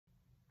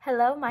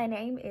Hello, my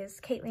name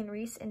is Caitlin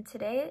Reese, and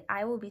today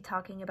I will be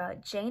talking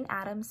about Jane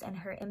Addams and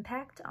her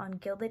impact on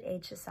Gilded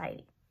Age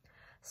society.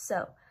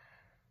 So,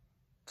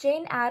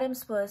 Jane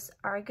Addams was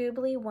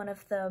arguably one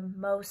of the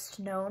most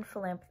known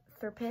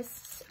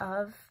philanthropists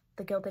of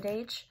the Gilded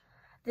Age.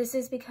 This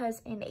is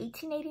because in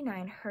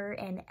 1889, her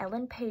and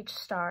Ellen Gates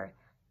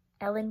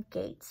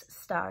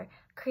Starr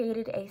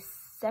created a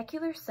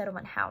secular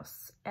settlement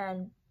house,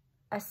 and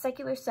a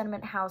secular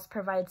settlement house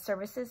provides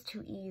services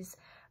to ease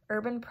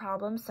urban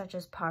problems such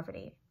as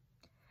poverty.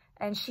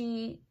 And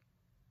she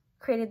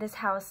created this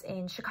house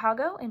in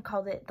Chicago and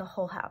called it the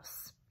Hull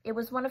House. It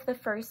was one of the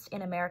first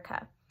in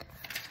America.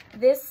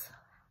 This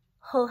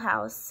Hull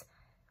House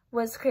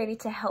was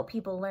created to help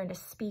people learn to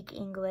speak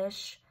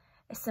English,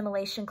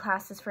 assimilation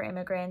classes for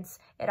immigrants.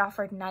 It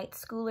offered night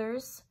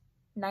schools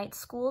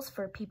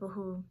for people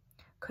who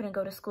couldn't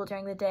go to school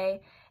during the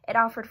day. It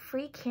offered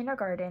free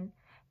kindergarten,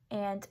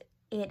 and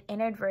it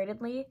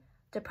inadvertently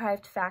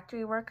deprived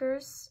factories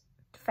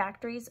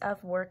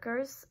of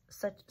workers,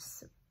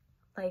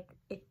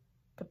 it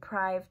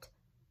deprived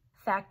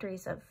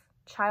factories of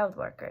child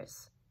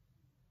workers.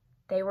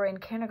 They were in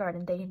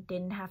kindergarten. They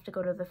didn't have to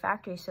go to the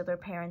factory, so their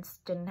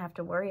parents didn't have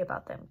to worry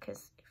about them,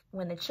 because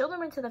when the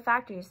children went to the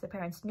factories, the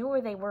parents knew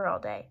where they were all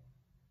day,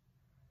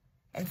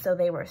 and so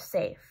they were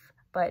safe.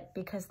 But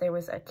because there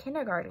was a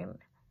kindergarten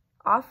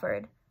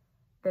offered,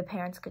 the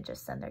parents could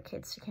just send their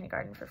kids to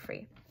kindergarten for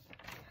free.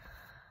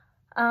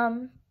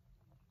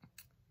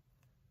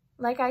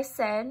 Like I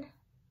said,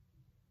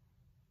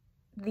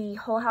 the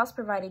Hull House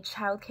provided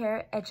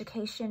childcare,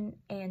 education,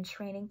 and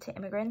training to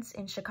immigrants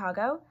in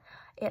Chicago.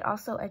 It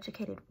also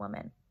educated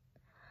women.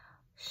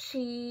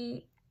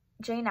 Jane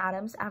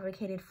Addams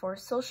advocated for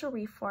social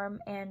reform,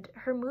 and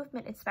her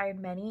movement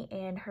inspired many,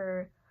 and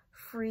her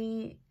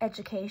free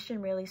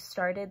education really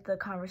started the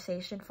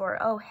conversation for,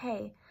 oh,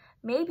 hey,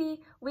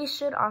 maybe we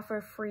should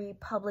offer free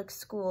public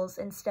schools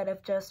instead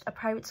of just a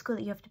private school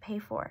that you have to pay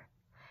for,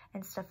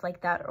 and stuff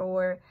like that,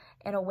 or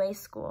an away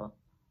school.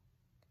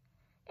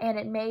 And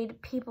it made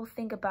people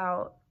think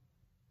about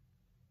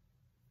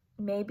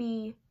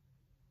maybe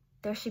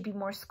there should be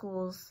more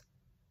schools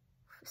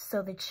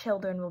so the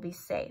children will be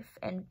safe.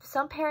 And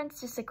some parents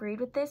disagreed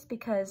with this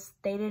because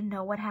they didn't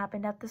know what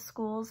happened at the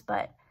schools,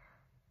 but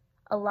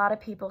a lot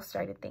of people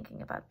started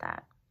thinking about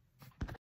that.